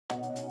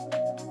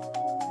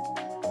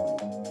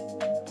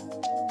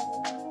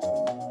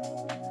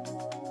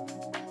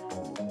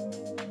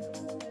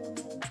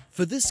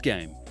For this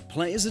game,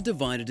 players are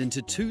divided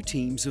into two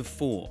teams of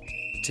 4.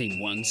 Team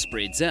 1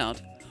 spreads out,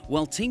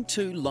 while Team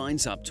 2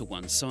 lines up to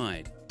one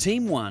side.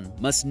 Team 1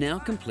 must now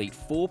complete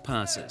 4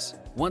 passes.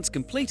 Once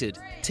completed,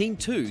 Team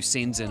 2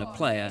 sends in a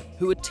player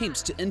who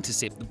attempts to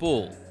intercept the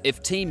ball.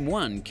 If Team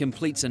 1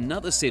 completes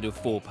another set of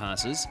 4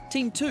 passes,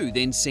 Team 2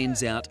 then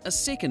sends out a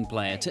second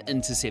player to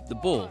intercept the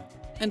ball,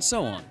 and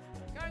so on.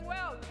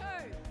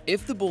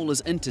 If the ball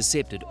is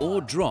intercepted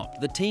or dropped,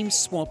 the teams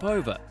swap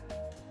over.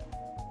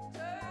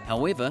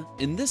 However,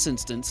 in this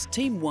instance,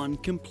 Team 1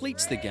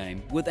 completes the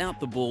game without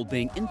the ball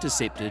being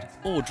intercepted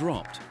or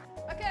dropped.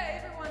 Okay,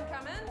 everyone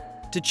come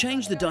in. To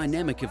change the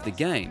dynamic of the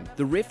game,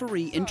 the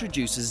referee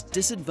introduces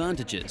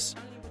disadvantages,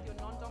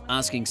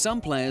 asking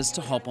some players to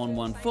hop on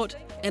one foot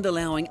and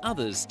allowing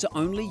others to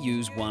only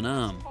use one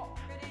arm.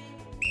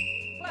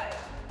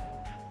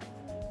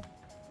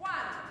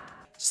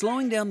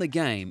 Slowing down the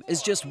game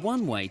is just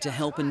one way to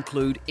help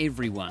include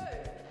everyone.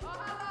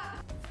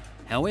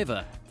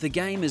 However, the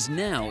game is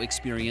now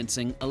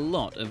experiencing a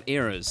lot of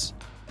errors.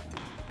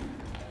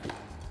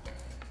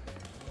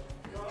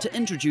 To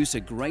introduce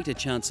a greater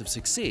chance of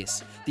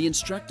success, the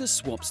instructor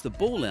swaps the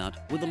ball out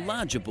with a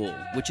larger ball,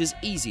 which is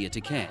easier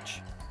to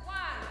catch.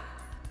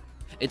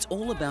 It's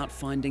all about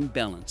finding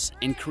balance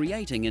and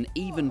creating an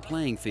even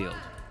playing field.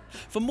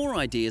 For more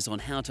ideas on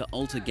how to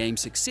alter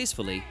games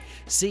successfully,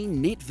 see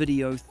Net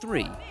Video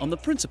 3 on the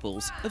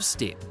principles of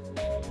STEP.